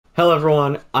Hello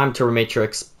everyone, I'm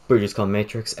TurboMatrix, Booties called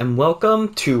Matrix, and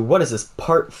welcome to, what is this,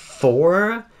 part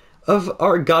 4 of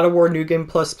our God of War New Game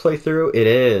Plus playthrough? It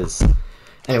is.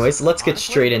 Anyways, let's get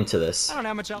straight into this. I don't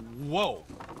have much else. Whoa.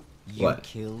 You What?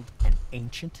 killed an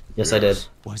ancient? Yes, I did.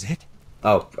 Was it?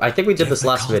 Oh, I think we did this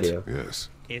last Difficult. video. Yes,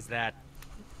 Is that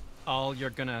all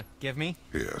you're gonna give me?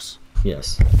 yes.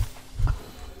 Yes.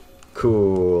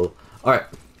 Cool. Alright.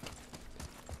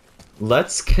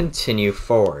 Let's continue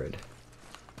forward.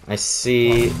 I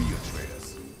see...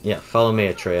 Yeah, follow me,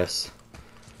 Atreus.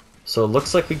 So it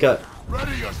looks like we got...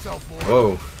 Ready yourself, boy.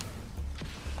 Whoa.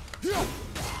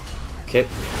 Okay.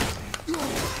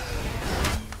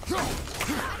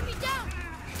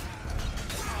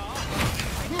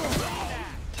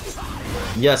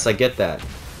 Yes, I get that.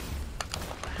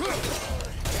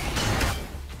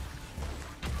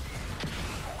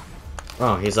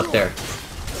 Oh, he's up there.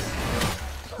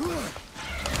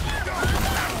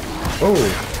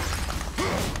 Oh.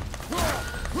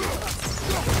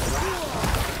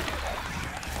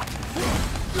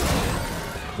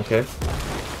 Okay.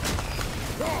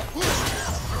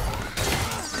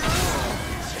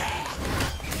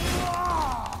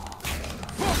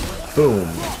 Boom.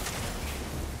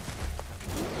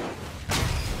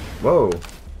 Whoa.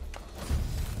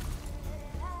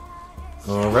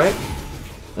 Alright.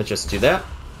 Let's just do that.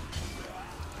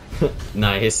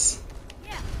 Nice.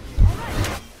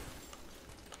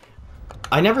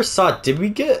 I never saw it. Did we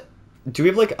get... Do we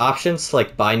have, like, options to,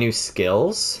 like, buy new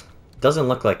skills? Doesn't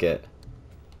look like it.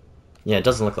 Yeah, it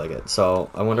doesn't look like it. So,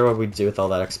 I wonder what we'd do with all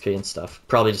that XP and stuff.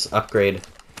 Probably just upgrade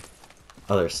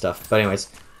other stuff. But anyways.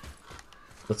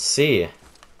 Let's see.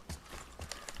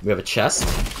 We have a chest.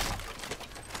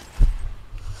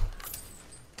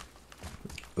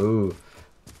 Ooh.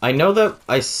 I know that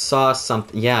I saw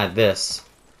something. Yeah, this.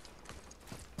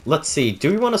 Let's see.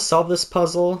 Do we want to solve this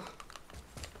puzzle?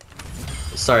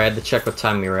 Sorry, I had to check what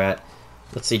time we were at.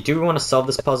 Let's see. Do we want to solve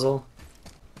this puzzle?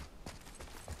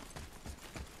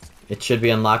 It should be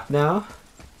unlocked now.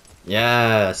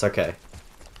 Yes, okay.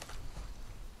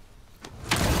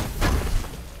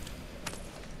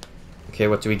 Okay,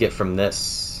 what do we get from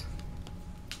this?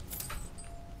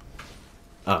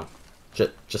 Oh.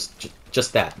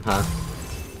 Just that, huh?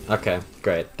 Okay,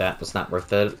 great. That was not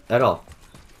worth it at all.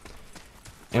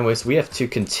 Anyways, we have to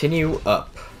continue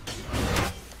up.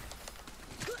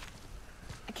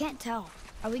 I can't tell.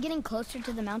 Are we getting closer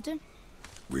to the mountain?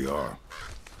 We are.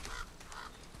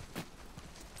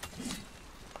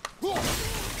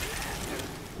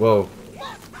 Whoa.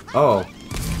 Oh.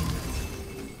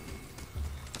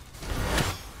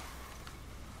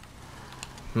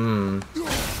 Hmm.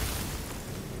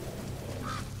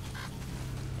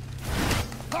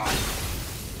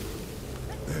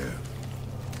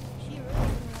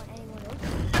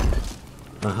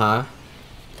 Uh-huh.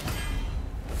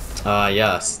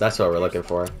 Yes, that's what we're looking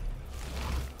for.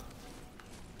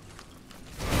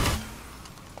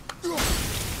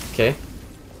 Okay.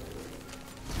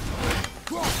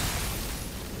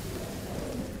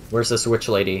 Where's this witch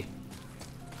lady?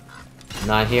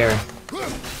 Not here.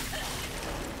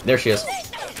 There she is.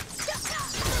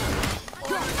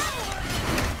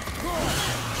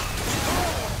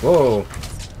 Whoa.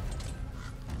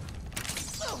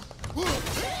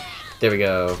 There we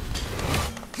go.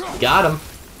 Got him.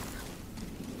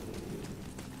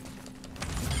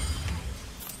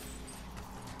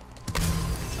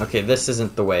 Okay, this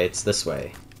isn't the way, it's this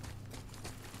way.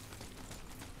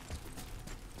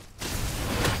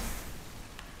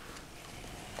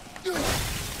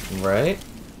 Right.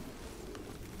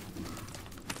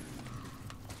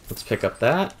 Let's pick up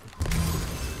that.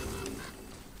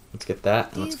 Let's get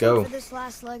that, and let's go. Do you think for this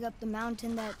last leg up the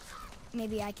mountain that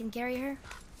maybe I can carry her?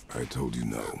 I told you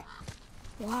no.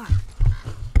 Why?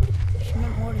 She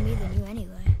meant more to me than you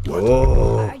anyway.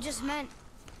 Whoa. I just meant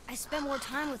I spent more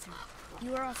time with her.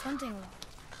 You were off hunting a lot.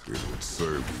 It would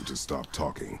serve you to stop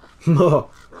talking.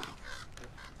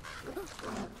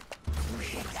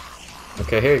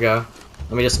 Okay, here you go.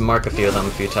 Let me just mark a few of them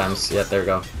a few times. Yeah, there we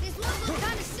go. These ones are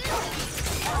kind of silly.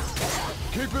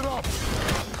 Keep it up.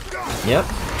 Yep.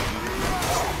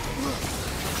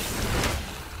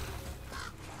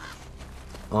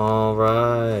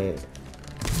 Alright.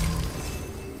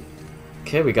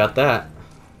 Okay, we got that.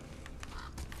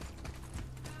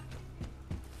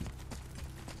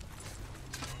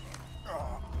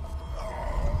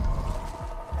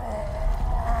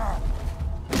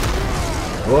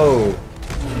 Whoa.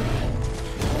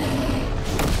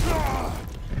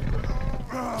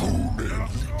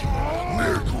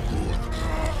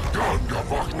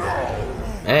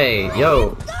 Hey, yo.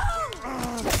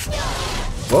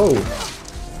 Whoa.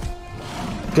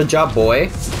 Good job, boy.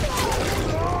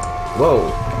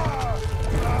 Whoa.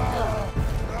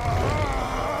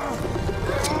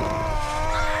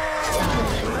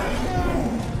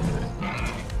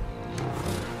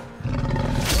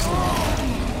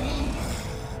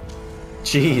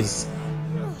 Jeez.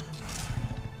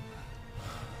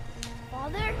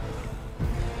 Father?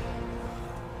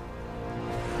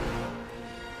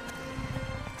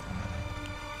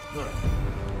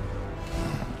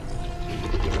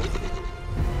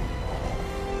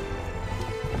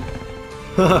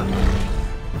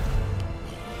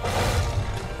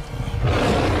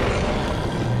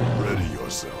 Ready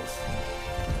yourself.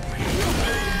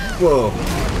 Whoa.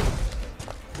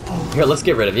 Here, let's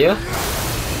get rid of you.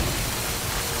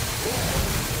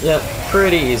 Yeah,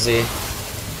 pretty easy.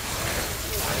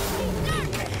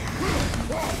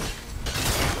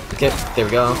 Okay, there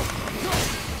we go.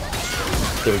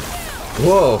 There we go.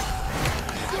 Whoa!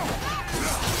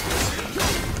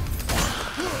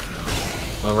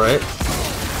 Alright.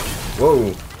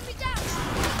 Whoa.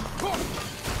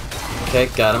 Okay,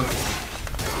 got him.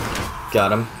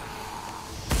 Got him.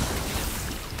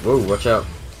 Whoa, watch out.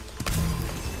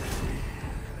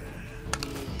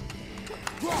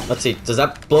 Let's see, does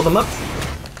that blow them up?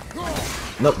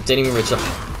 Nope, didn't even reach them.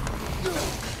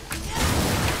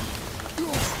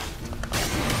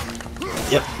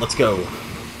 Yep, let's go.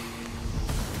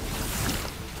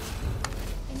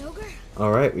 An ogre?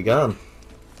 Alright, we got him.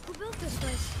 Who built this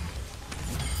place?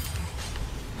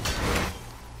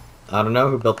 I don't know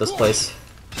who built this place.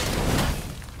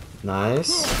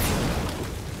 Nice.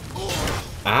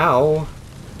 Ow.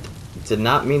 Did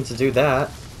not mean to do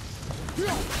that.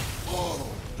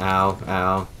 Ow,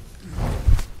 ow.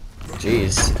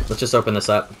 Jeez. Let's just open this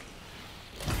up.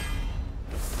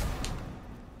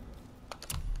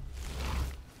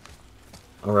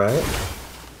 Alright.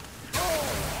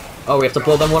 Oh, we have to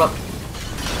blow them one up.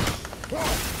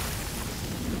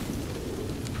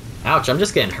 Ouch, I'm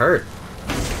just getting hurt.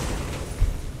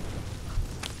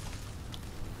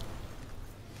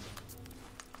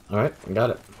 Alright, I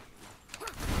got it.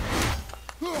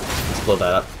 Let's blow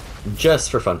that up.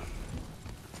 Just for fun.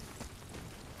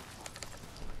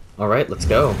 Alright, let's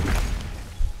go.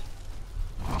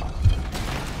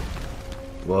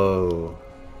 Whoa.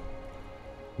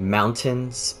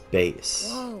 Mountains base.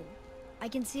 Whoa. I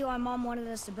can see why Mom wanted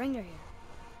us to bring her here.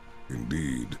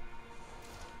 Indeed.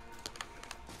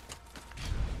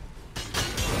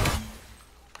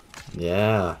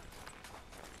 Yeah.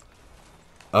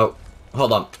 Oh,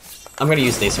 hold on. I'm gonna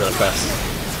use these really fast.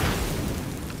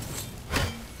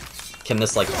 Can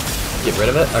this, like, get rid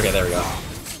of it? Okay, there we go.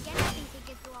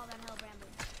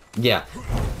 Yeah.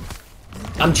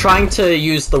 I'm trying to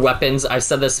use the weapons. I've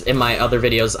said this in my other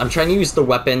videos. I'm trying to use the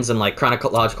weapons in, like,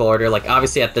 chronological order. Like,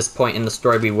 obviously at this point in the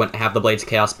story we wouldn't have the Blades of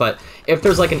Chaos, but if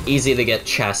there's, like, an easy-to-get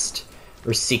chest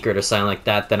or secret or something like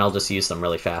that, then I'll just use them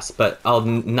really fast. But I'll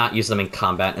not use them in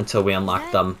combat until we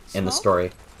unlock them in the story.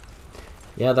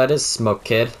 Yeah, that is Smoke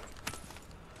Kid.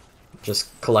 Just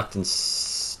collecting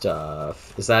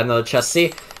stuff. Is that another chest?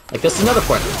 See? Like, this is another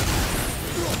point.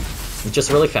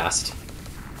 Just really fast.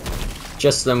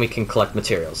 Just so then we can collect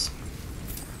materials.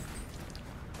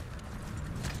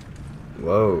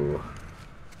 Whoa.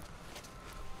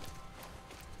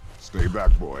 Stay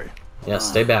back, boy. Yeah,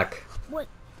 stay back. What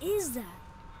is that?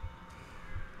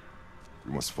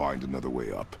 We must find another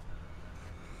way up.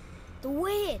 The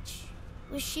witch!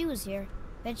 Wish she was here.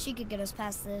 Bet she could get us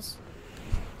past this.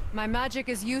 My magic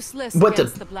is useless What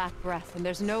against the Black Breath, and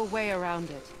there's no way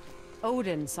around it.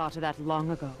 Odin saw to that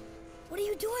long ago. What are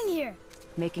you doing here?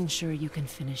 Making sure you can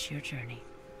finish your journey.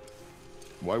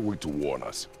 Why wait to warn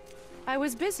us? I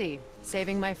was busy,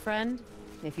 saving my friend,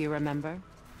 if you remember.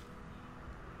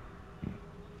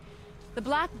 The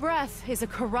Black Breath is a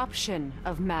corruption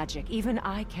of magic even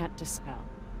I can't dispel.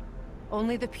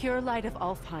 Only the pure light of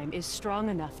Alfheim is strong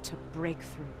enough to break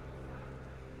through.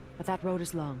 But that road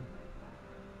is long.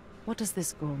 What does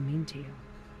this goal mean to you?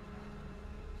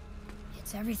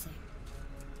 It's everything.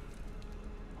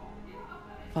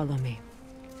 Follow me.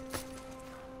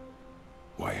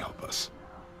 Why help us?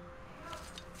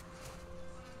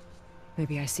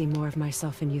 Maybe I see more of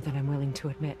myself in you than I'm willing to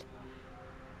admit.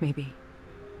 Maybe.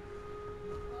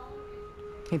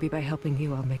 Maybe by helping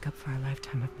you, I'll make up for a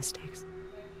lifetime of mistakes.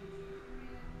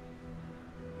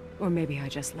 Or maybe I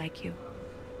just like you.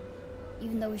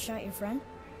 Even though we shot your friend?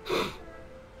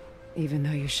 Even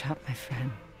though you shot my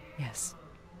friend, yes.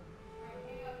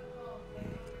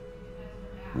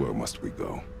 Where must we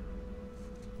go?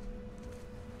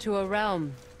 To a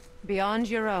realm beyond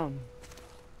your own.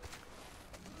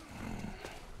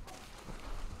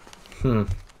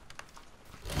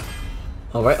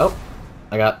 Alright, oh.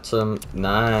 I got some.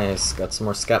 Nice. Got some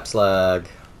more scap slag.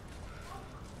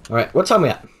 Alright, what time are we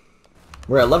at?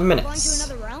 We're at 11 Going to minutes.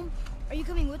 another realm? Are you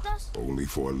coming with us? Only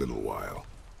for a little while.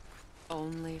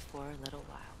 Only for a little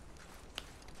while.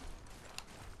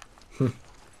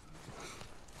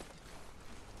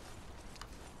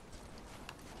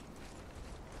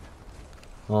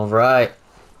 Alright.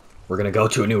 We're gonna go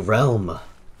to a new realm.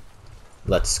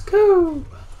 Let's go.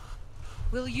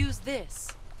 We'll use this.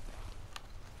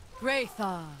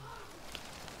 Graythaw.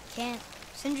 Can't.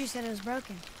 Sindri said it was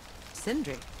broken.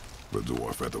 Sindri. The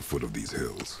dwarf at the foot of these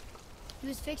hills. He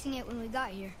was fixing it when we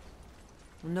got here.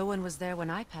 No one was there when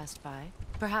I passed by.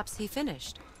 Perhaps he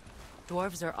finished.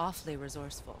 Dwarves are awfully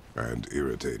resourceful. And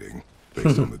irritating,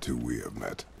 based on the two we have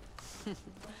met.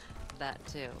 That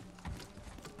too.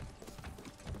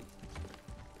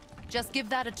 Just give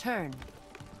that a turn.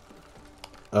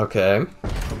 Okay.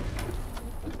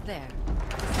 There.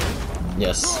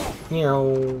 Yes.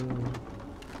 Meow.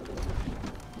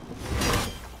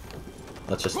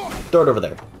 Let's just throw it over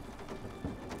there.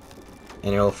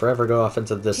 And it'll forever go off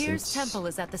into the Tyr's distance. temple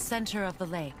is at the center of the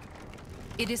lake.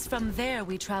 It is from there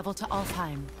we travel to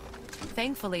Alfheim.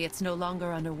 Thankfully, it's no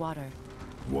longer underwater.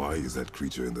 Why is that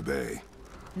creature in the bay?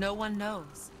 No one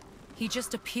knows. He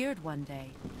just appeared one day.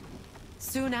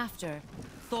 Soon after,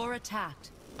 Thor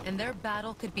attacked, and their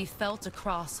battle could be felt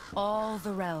across all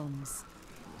the realms.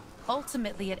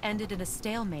 Ultimately, it ended in a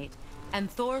stalemate, and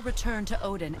Thor returned to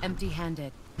Odin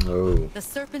empty-handed. Oh. The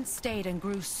serpent stayed and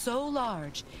grew so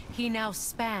large, he now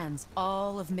spans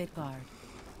all of Midgard.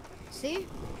 See?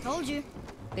 Told you.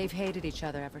 They've hated each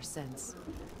other ever since.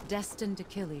 Destined to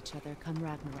kill each other come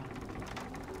Ragnarok.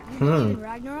 You believe in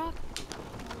Ragnarok?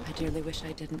 I dearly wish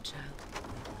I didn't, child.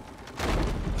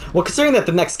 Well, considering that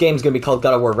the next game's gonna be called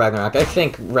God of War Ragnarok, I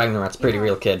think Ragnarok's pretty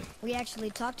real, kid. We actually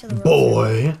talked to the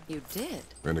Boy. You did?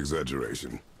 An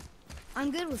exaggeration.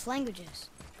 I'm good with languages,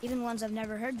 even ones I've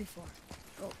never heard before.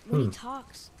 But when he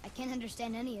talks, I can't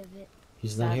understand any of it.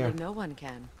 He's not Sadly, here. no one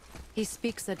can. He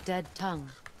speaks a dead tongue.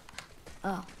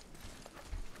 Oh.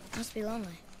 Must be lonely.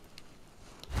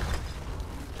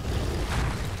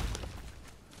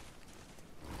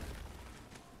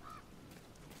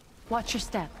 Watch your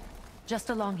step. Just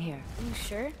along here. You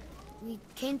sure? We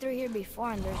came through here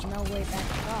before and there's no way back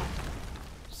across.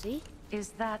 See? Is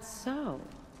that so?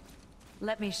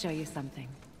 Let me show you something.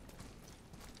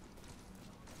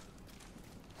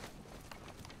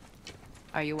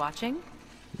 Are you watching?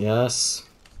 Yes.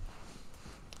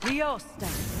 Riosta.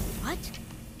 What?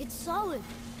 It's solid.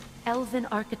 Elven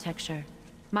architecture.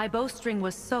 My bowstring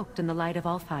was soaked in the light of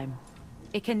Alfheim.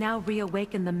 It can now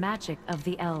reawaken the magic of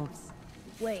the elves.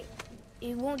 Wait,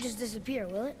 it won't just disappear,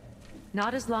 will it?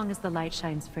 Not as long as the light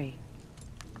shines free.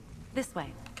 This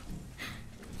way.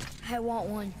 I want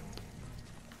one.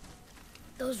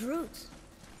 Those roots.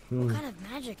 What kind of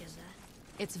magic is that?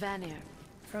 It's Vanir.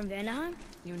 From Vanaheim?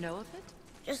 You know of it?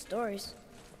 Just stories.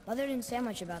 Mother didn't say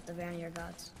much about the Vanir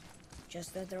gods.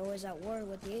 Just that they're always at war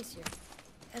with the Aesir.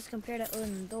 As compared to Odin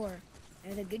and Thor,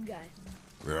 they're the good guys.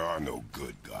 There are no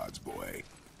good gods, boy.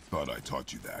 Thought I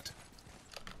taught you that.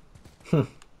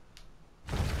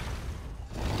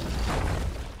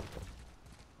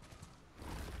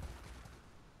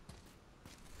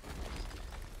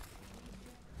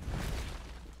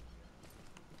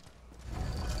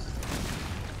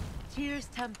 Tyr's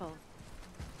temple.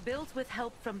 Built with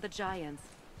help from the giants,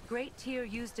 Great Tyr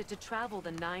used it to travel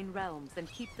the 9 realms and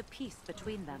keep the peace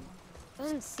between them.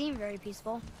 Doesn't seem very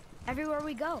peaceful. Everywhere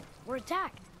we go, we're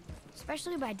attacked.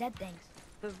 Especially by dead things.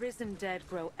 The risen dead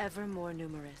grow ever more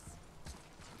numerous.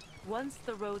 Once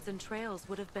the roads and trails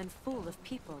would have been full of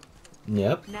people.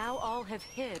 Yep. Now all have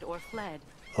hid or fled.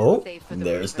 Oh, Save for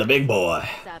there's the weaver, big boy.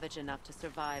 savage enough to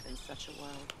survive in such a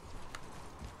world.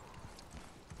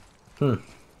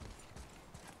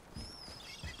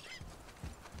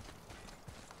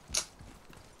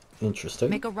 Interesting.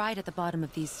 Make a right at the bottom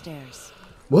of these stairs.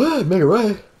 What? Make it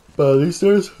right? By these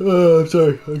stairs? I'm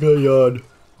sorry. I got yawn.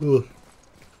 Ugh.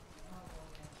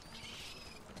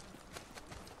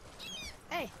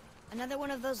 Hey, another one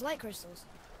of those light crystals.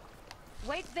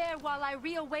 Wait there while I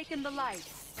reawaken the light.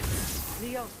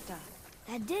 Liosta.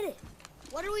 That did it.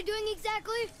 What are we doing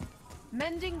exactly?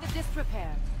 Mending the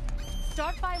disrepair.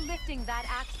 Start by lifting that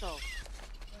axle.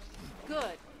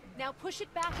 Good. Now push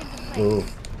it back into place. Ooh.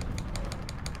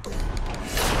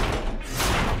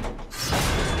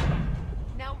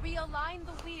 Now realign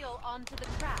the wheel onto the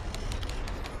track.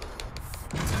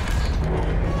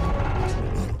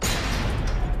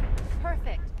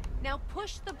 Perfect. Now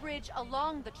push the bridge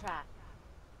along the track.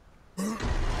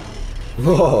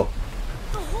 Whoa.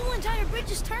 The whole entire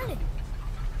bridge is turning.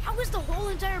 How is the whole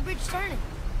entire bridge turning?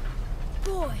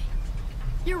 Boy,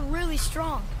 you're really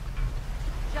strong.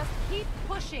 Just keep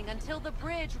pushing until the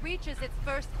bridge reaches its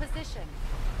first position.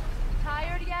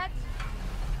 Tired yet?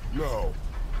 No.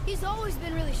 He's always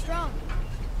been really strong.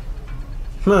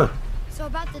 Huh. So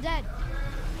about the dead.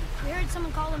 We heard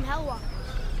someone call them Hellwalkers.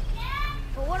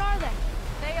 But what are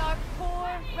they? They are poor,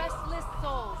 restless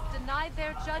souls, denied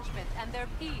their judgment and their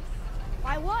peace.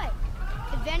 Why what?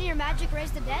 Could Vanir magic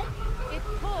raise the dead? It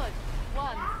could,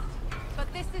 once.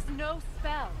 But this is no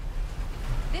spell.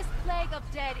 This plague of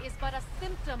dead is but a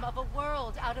symptom of a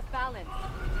world out of balance.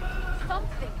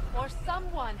 Something or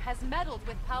someone has meddled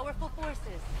with powerful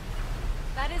forces.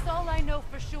 That is all I know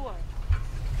for sure.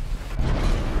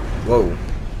 Whoa.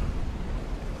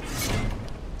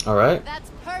 Alright.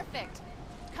 That's perfect.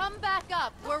 Come back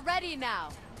up. We're ready now.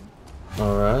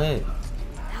 Alright.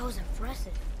 That was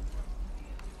impressive.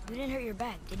 You didn't hurt your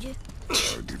back, did you?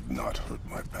 I did not hurt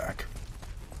my back.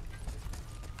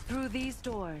 Through these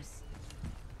doors.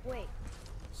 Wait,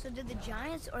 so did the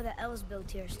Giants or the Elves build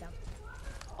Tyr stuff?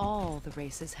 All the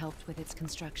races helped with its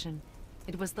construction.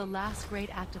 It was the last great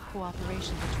act of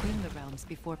cooperation between the realms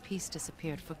before peace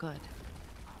disappeared for good.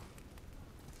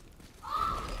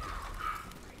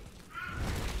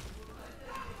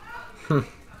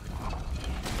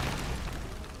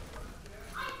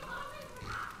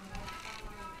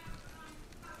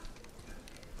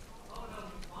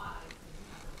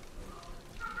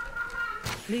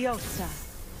 Leosa.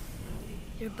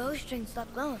 Your bowstring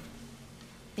stopped glowing.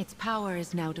 Its power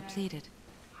is now depleted.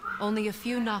 Only a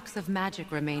few knocks of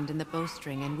magic remained in the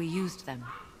bowstring, and we used them.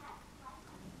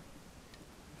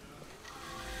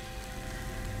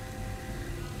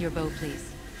 Your bow,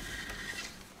 please.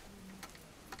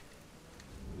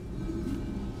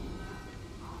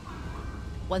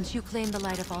 Once you claim the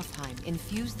Light of Alfheim,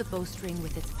 infuse the bowstring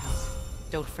with its power.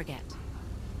 Don't forget.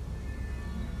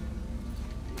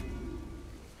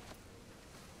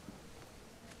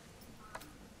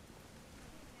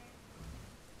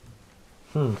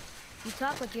 You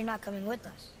talk like you're not coming with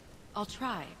us. I'll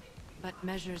try, but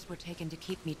measures were taken to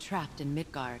keep me trapped in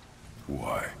Midgard.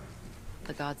 Why?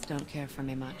 The gods don't care for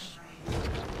me much.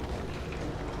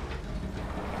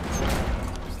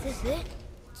 Is this it?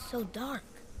 It's so dark.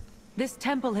 This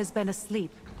temple has been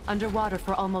asleep, underwater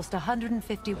for almost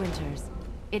 150 winters.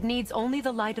 It needs only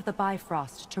the light of the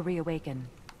Bifrost to reawaken.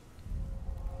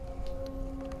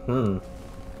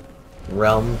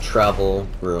 Realm travel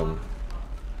room.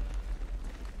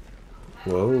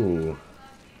 Whoa.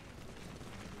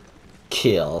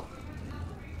 Kill.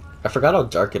 I forgot how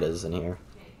dark it is in here.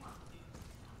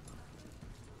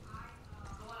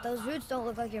 Those roots don't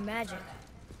look like your magic.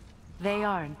 They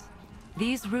aren't.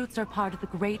 These roots are part of the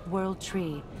Great World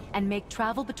Tree, and make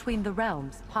travel between the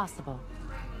realms possible.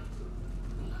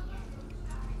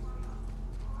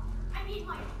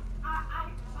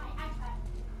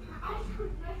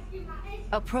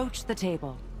 Approach the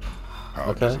table.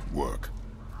 How does it work?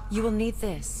 You will need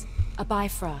this, a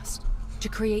Bifrost, to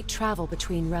create travel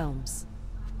between realms.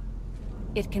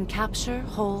 It can capture,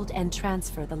 hold, and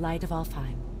transfer the light of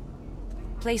Alfheim.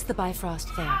 Place the Bifrost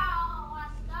there.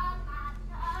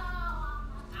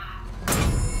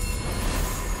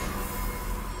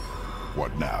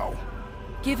 What now?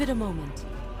 Give it a moment.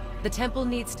 The temple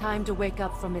needs time to wake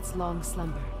up from its long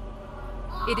slumber.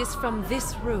 It is from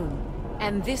this room,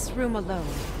 and this room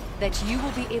alone, that you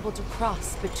will be able to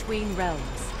cross between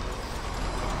realms.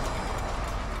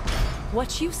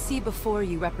 What you see before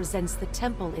you represents the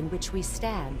temple in which we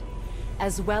stand,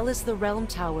 as well as the realm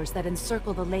towers that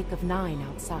encircle the Lake of Nine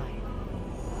outside.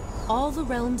 All the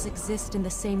realms exist in the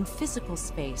same physical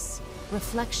space,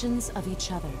 reflections of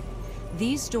each other.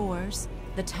 These doors,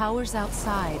 the towers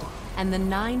outside, and the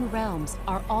 9 realms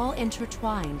are all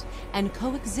intertwined and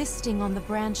coexisting on the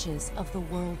branches of the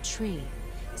World Tree,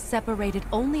 separated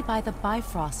only by the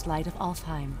Bifrost light of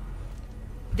Alfheim.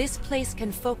 This place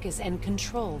can focus and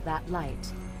control that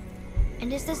light.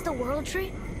 And is this the World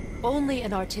Tree? Only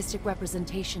an artistic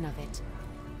representation of it.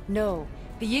 No,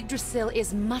 the Yggdrasil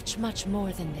is much, much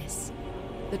more than this.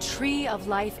 The Tree of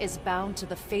Life is bound to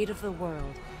the fate of the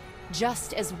world,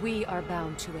 just as we are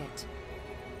bound to it.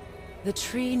 The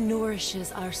tree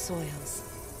nourishes our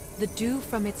soils. The dew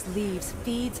from its leaves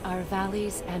feeds our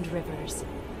valleys and rivers.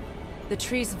 The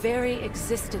tree's very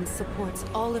existence supports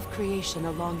all of creation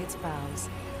along its boughs.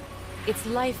 Its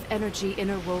life energy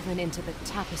interwoven into the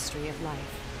tapestry of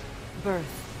life.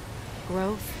 Birth,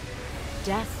 growth,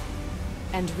 death,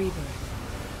 and rebirth.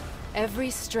 Every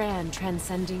strand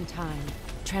transcending time,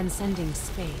 transcending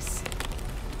space.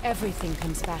 Everything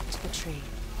comes back to the tree.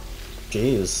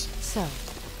 Jeez. So,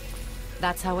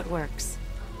 that's how it works.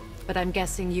 But I'm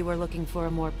guessing you were looking for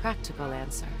a more practical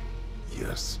answer.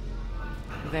 Yes.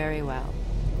 Very well.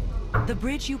 The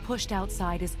bridge you pushed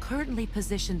outside is currently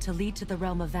positioned to lead to the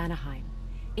realm of Vanaheim.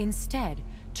 Instead,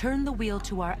 turn the wheel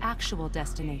to our actual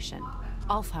destination,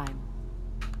 Alfheim.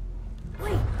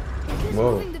 Wait, is this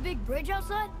Whoa. moving the big bridge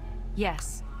outside?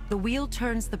 Yes, the wheel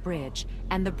turns the bridge,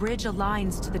 and the bridge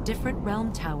aligns to the different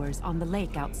realm towers on the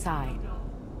lake outside.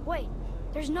 Wait,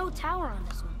 there's no tower on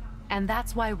this one. And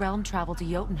that's why realm travel to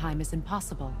Jotunheim is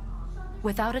impossible.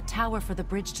 Without a tower for the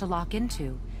bridge to lock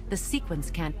into, the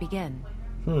sequence can't begin.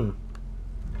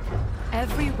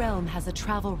 Every realm has a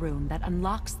travel room that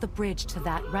unlocks the bridge to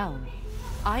that realm.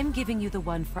 I'm giving you the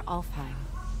one for Alfheim.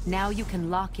 Now you can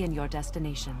lock in your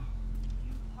destination.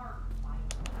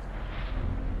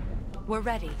 We're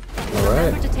ready.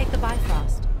 Remember to take the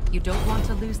Bifrost. You don't want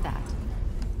to lose that.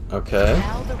 Okay.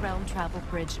 Now the realm travel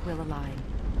bridge will align,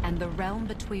 and the realm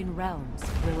between realms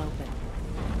will open.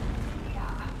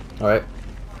 Alright.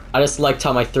 I just liked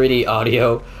how my 3D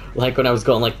audio, like when I was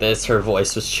going like this, her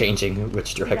voice was changing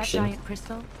which See that direction. giant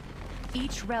crystal?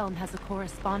 Each realm has a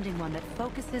corresponding one that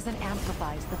focuses and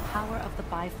amplifies the power of the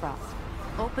Bifrost,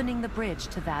 opening the bridge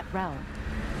to that realm.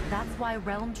 That's why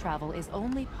realm travel is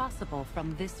only possible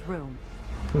from this room.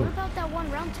 What about that one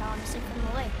realm tower missing from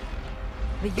the lake?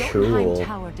 The Jotunheim Cool.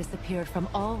 Tower disappeared from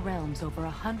all realms over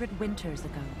 100 winters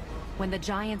ago, when the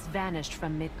giants vanished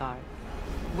from Midgard.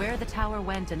 Where the tower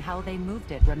went and how they moved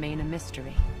it remain a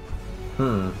mystery.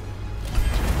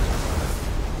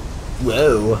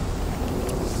 Whoa.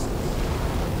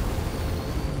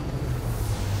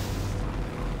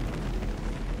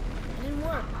 It didn't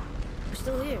work. We're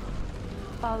still here.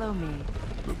 Follow me.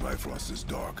 The Bifrost is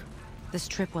dark. This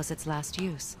trip was its last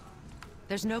use.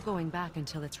 There's no going back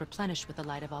until it's replenished with the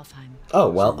light of Alfheim. Oh,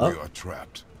 well. So we Oh. are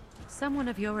trapped. Someone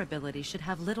of your ability should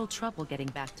have little trouble getting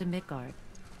back to Midgard.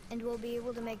 And we'll be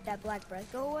able to make that black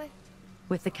breath go away?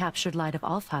 With the captured light of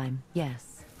Alfheim,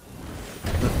 yes.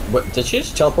 What? Did she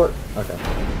just teleport? Okay.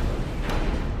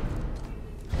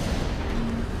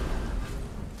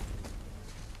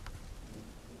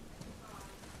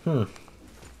 Well,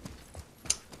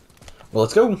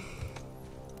 let's go.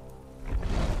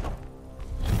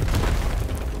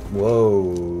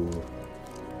 Whoa.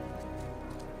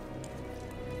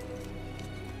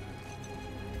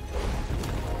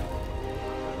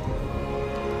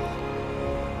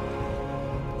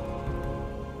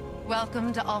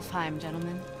 Welcome to Alfheim,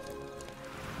 gentlemen.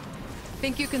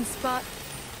 Think you can spot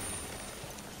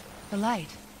the light?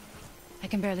 I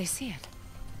can barely see it.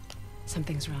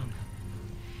 Something's wrong.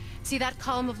 See that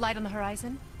column of light on the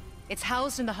horizon? It's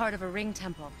housed in the heart of a ring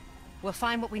temple. We'll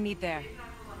find what we need there.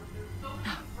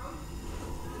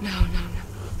 No.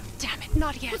 Damn it,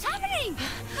 not yet. What's happening?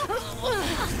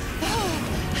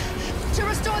 To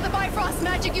restore the Bifrost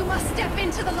magic, you must step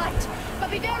into the light.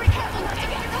 But be very careful not to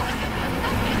get caught.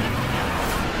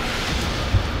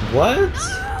 What?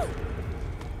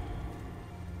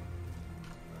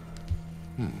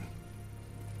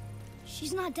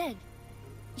 She's not dead.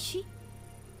 Is she?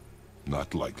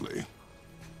 Not likely.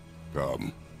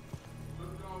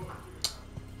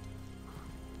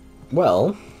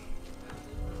 Well.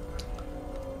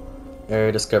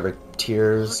 Area discovered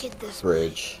Tears Look at this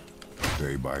Bridge.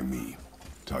 Stay by me.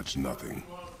 Touch nothing.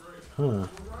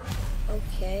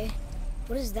 Okay.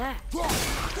 What is that?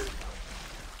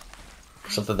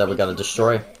 Something that we gotta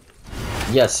destroy.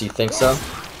 Yes, you think so?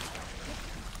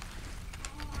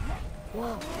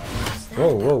 Whoa. What's that?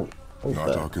 Whoa. Not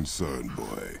What our concern,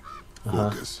 boy.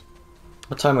 Focus.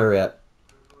 What time are we at?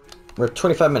 We're at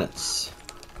 25 minutes.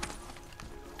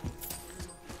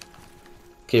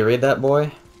 Can you read that,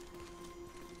 boy?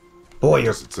 Boy, What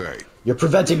does it say? you're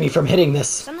preventing me from hitting this.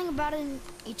 Something about an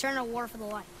eternal war for the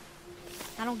light.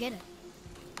 I don't get it.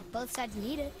 Both sides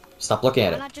need it. Stop looking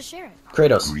at Why it. not just share it?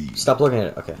 Kratos, Greed. stop looking at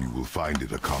it. Okay. You will find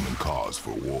it a common cause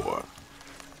for war.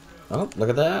 Oh, look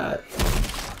at that.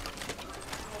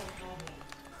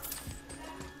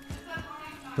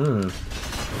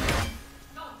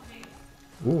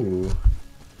 Ooh.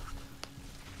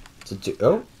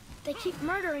 Oh. They keep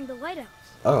murdering the lighthouse.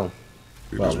 Oh.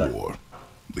 It Well, is that- war.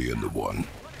 The end of one.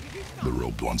 The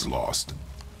robed one's lost.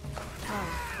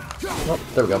 Oh,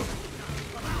 there we go.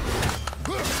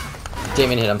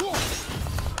 Damien hit him.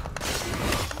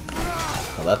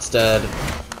 Well, that's dead.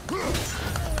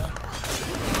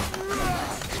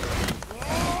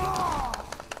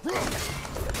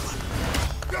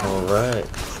 Alright.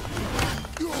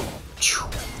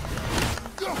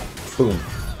 Boom.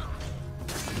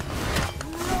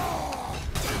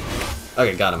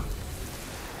 Okay, got him.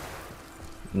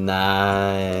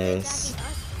 Nice. Attacking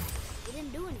us. They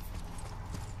didn't do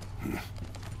anything.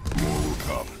 More will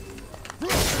come. Where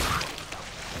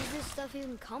does this stuff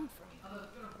even come from?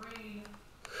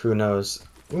 Who knows?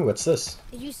 Ooh, what's this?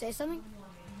 Did you say something?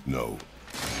 No.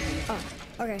 Oh,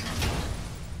 okay.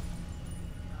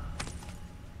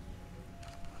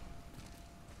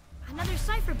 Another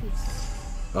cipher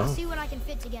piece. I'll Oh, see what I can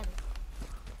fit together.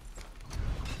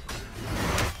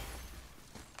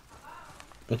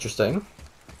 interesting.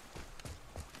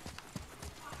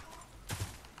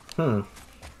 Hmm. At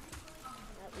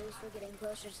least we're getting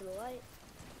closer to the light.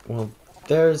 Well,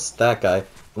 there's that guy. I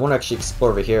want to actually explore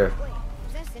over here. Wait,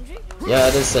 is that Sindri? Yeah,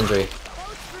 it is Sindri. Oh,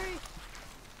 it's free.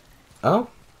 Oh?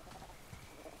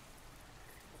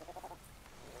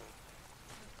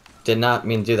 Did not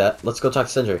mean to do that. Let's go talk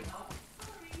to Sindri.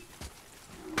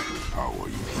 How are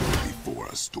you here before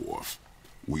us, dwarf?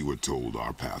 We were told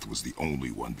our path was the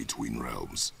only one between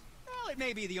realms. Well, it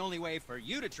may be the only way for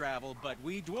you to travel, but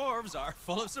we dwarves are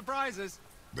full of surprises.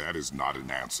 That is not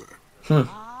an answer.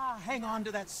 Hang on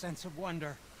to that sense of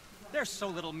wonder. There's so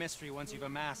little mystery once you've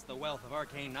amassed the wealth of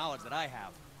arcane knowledge that I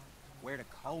have. Where to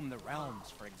comb the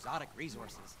realms for exotic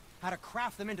resources. How to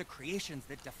craft them into creations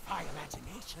that defy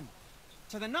imagination.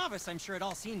 To the novice, I'm sure it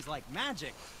all seems like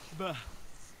magic. But,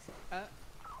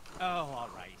 all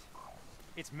right.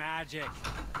 It's magic.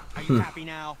 Are you happy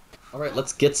now? Alright,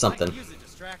 let's get I something. could use a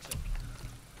distraction.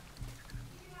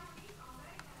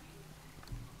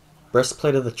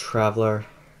 Breastplate of the Traveler.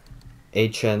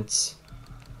 Ancients.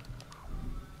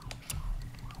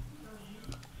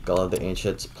 Gala of the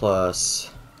Ancients plus...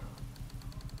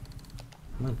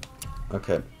 Come on.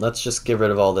 Okay, let's just get rid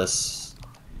of all this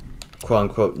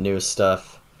quote-unquote new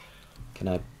stuff. Can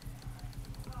I...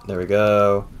 There we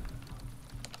go.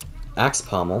 Axe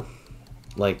Pommel.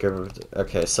 Like,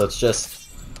 okay, so it's just...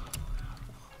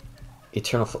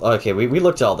 Eternal... Okay, we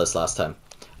looked at all this last time.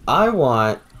 I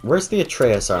want... Where's the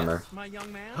Atreus armor? Yes, my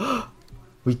young man.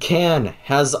 We can!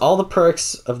 Has all the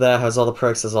perks of that, has all the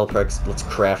perks, has all the perks. Let's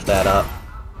craft that up.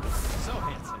 So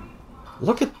handsome.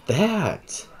 Look at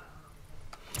that!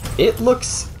 It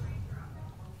looks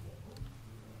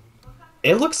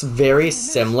very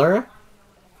similar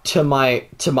to my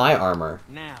armor.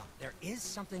 Now, there is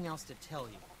something else to tell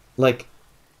you. Like,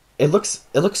 it looks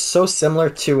so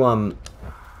similar to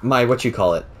my what you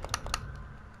call it.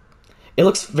 It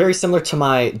looks very similar to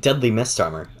my Deadly Mist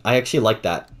armor. I actually like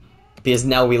that because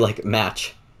now we like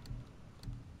match.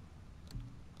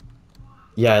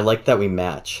 Yeah, I like that we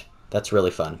match. That's really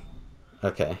fun.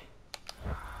 Okay.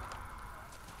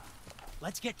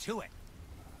 Let's get to it.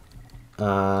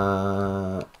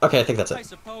 Okay, I think that's I it.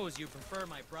 suppose you prefer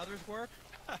my brother's work?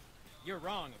 You're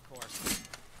wrong, of course.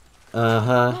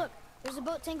 Uh-huh. Look, there's a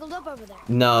boat tangled up over there.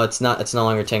 No, it's not. It's no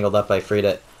longer tangled up. I freed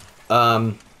it.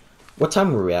 What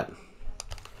time were we at?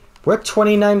 We're at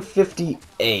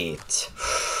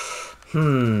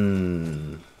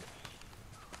 29:58.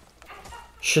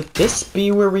 Should this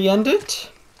be where we end it?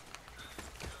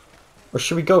 Or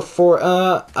should we go for,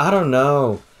 I don't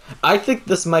know. I think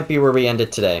this might be where we end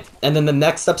it today. And then the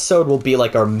next episode will be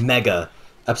like our mega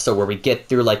episode where we get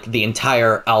through like the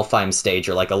entire Alfheim stage,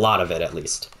 or like a lot of it at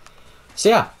least. So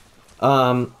yeah,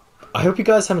 I hope you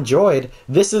guys have enjoyed.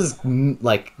 This is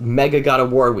like mega God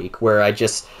of War week, where I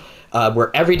just,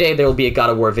 where every day there will be a God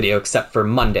of War video except for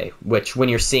Monday, which when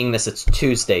you're seeing this, it's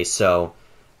Tuesday, so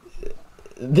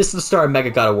this is the start of Mega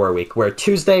God of War week, where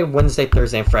Tuesday, Wednesday,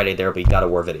 Thursday, and Friday there will be God of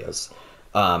War videos.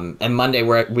 And Monday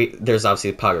there's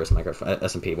obviously Poggers Minecraft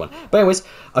SMP one. But anyways,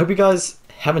 I hope you guys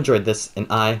have enjoyed this, and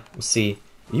I will see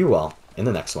you all in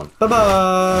the next one. Bye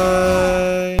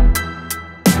bye.